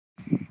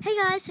Hey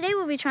guys, today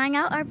we'll be trying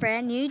out our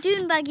brand new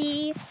dune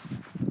buggy.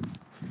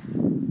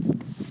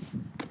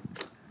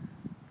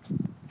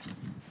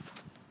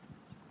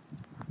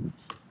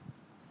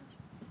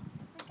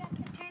 Forgot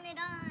to turn it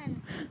on.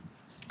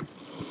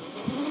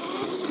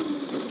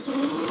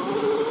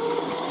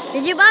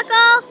 Did you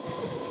buckle?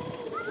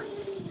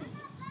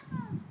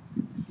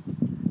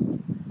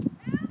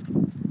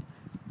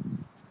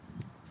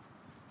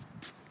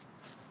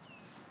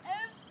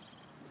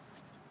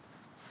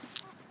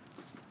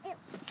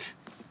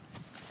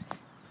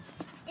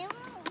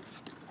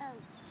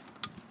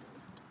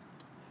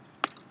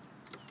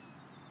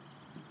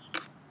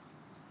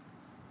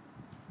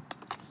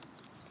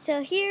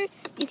 So here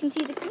you can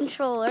see the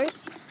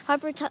controllers.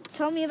 Harper,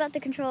 tell me about the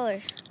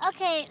controllers.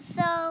 Okay,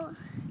 so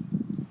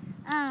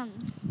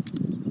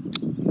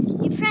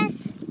you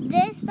press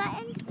this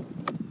button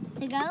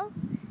to go,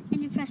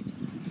 and you press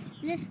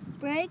this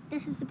brake.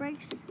 This is the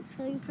brakes,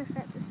 so you press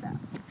that to stop.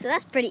 So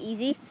that's pretty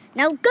easy.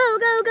 Now go,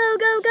 go, go,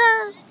 go,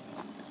 go.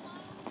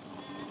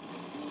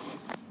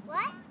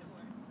 What?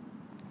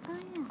 Oh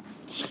yeah.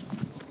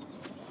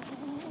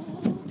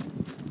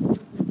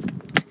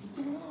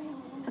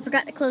 I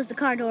forgot to close the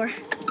car door.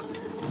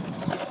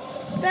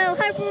 Go,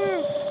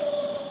 Harper!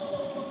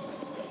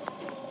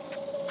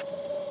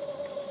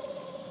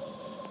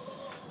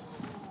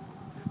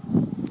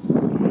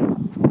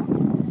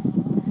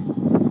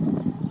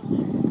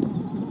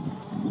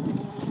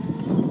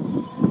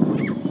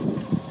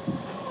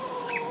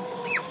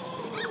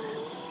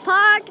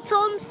 Park, it's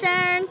Holden's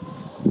turn.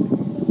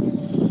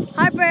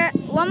 Harper,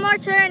 one more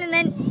turn and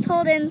then it's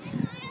Holden's.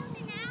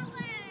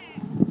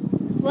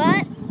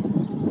 What?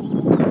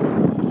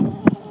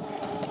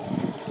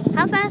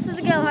 How fast does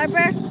it go,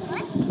 Harper?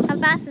 What? How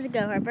fast does it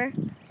go, Harper? 10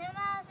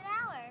 miles an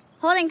hour.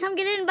 Holden, come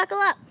get in and buckle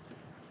up.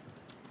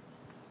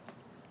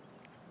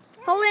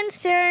 Holden's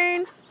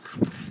turn.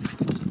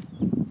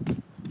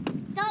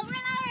 Don't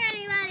run over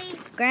anybody.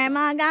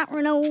 Grandma got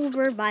run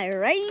over by a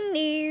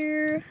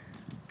reindeer.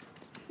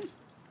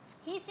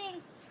 He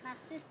sings, my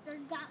sister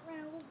got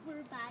run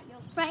over by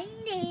your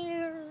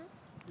reindeer.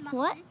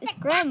 What? It's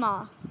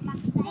Grandma. No,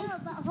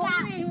 but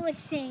Holden would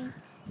sing,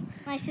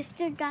 my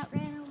sister got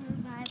ran over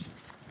by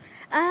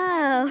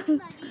Oh.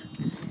 somebody.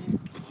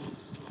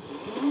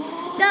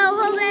 Go,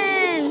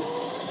 Holden!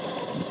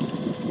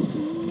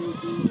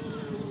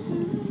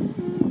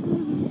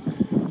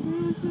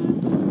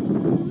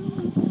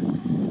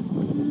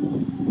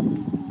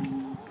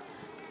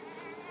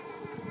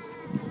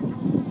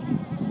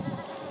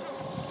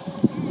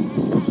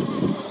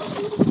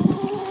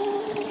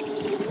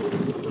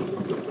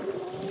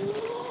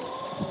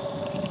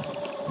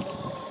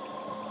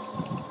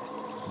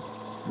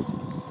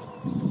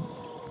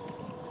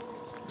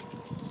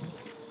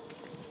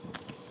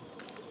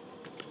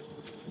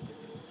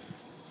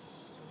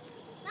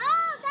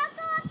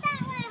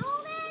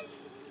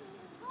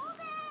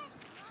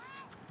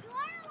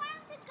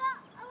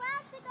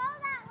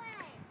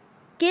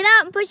 Get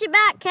out and push it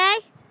back, okay?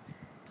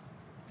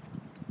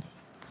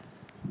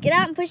 Get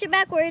out and push it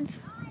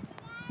backwards.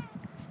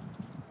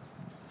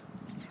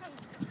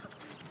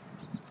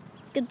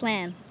 Good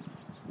plan.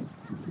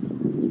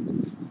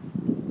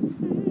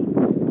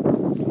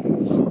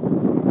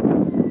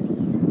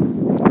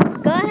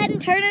 Go ahead and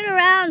turn it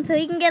around so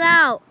he can get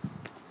out.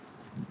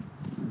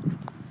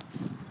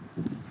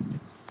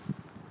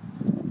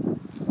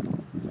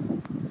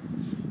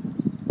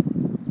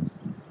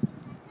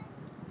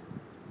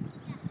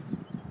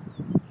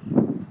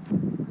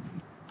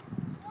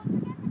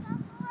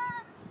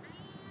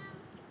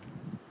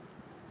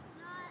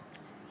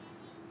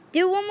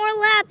 Do one more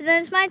lap and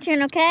then it's my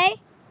turn, okay?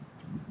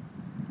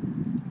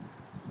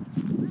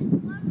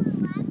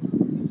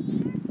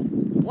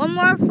 One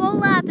more full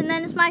lap and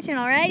then it's my turn,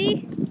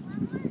 alrighty?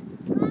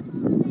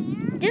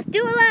 Just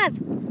do a lap.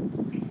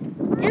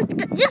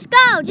 Just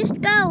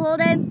go,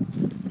 Holden.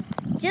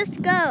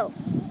 Just go.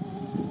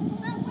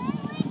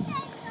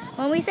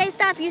 When we say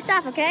stop, you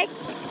stop, okay?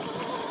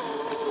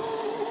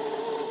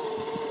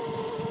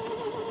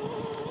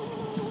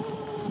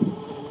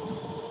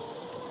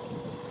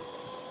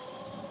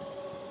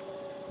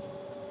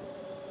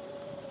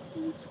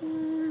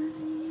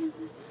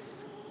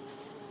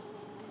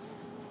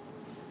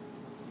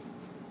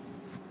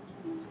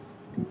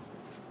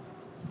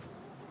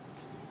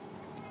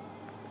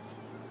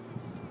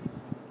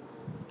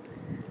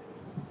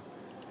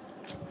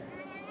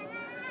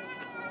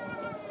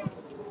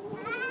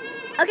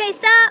 Okay,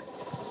 stop.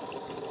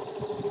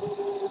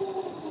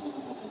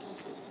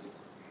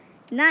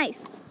 Nice.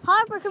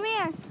 Harper, come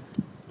here.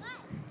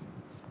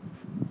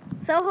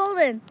 So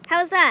Holden,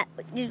 how's that?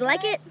 Did you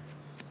like it?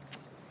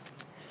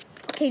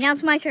 Okay, now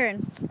it's my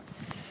turn.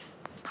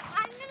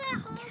 I'm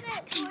gonna hold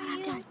it for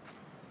you. Done.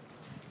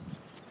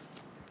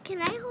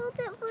 Can I hold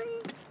it for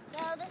you? So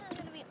this is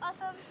gonna be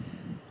awesome.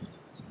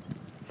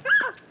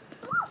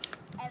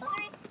 And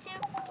 3, 2,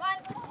 1,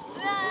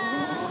 go!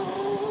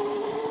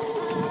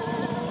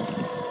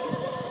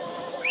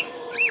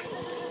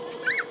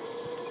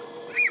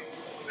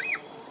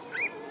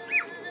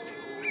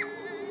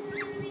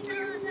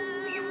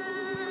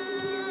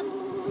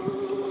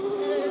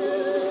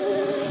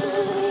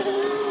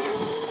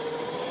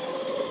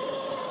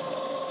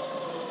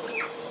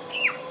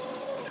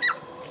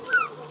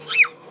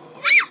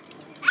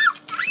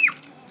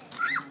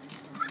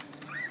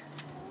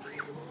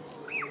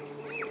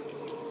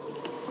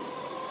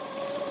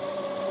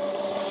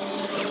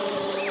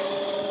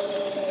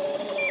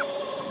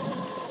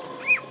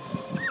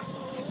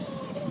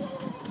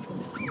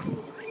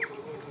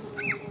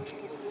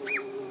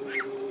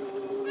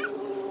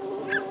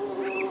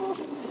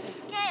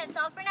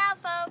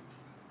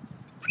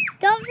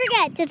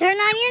 forget to turn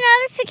on your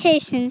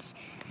notifications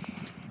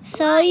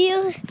so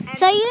you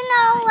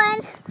know when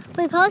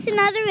we post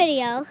another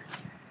video.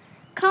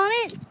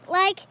 Comment,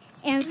 like,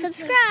 and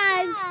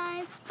subscribe.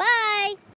 Bye.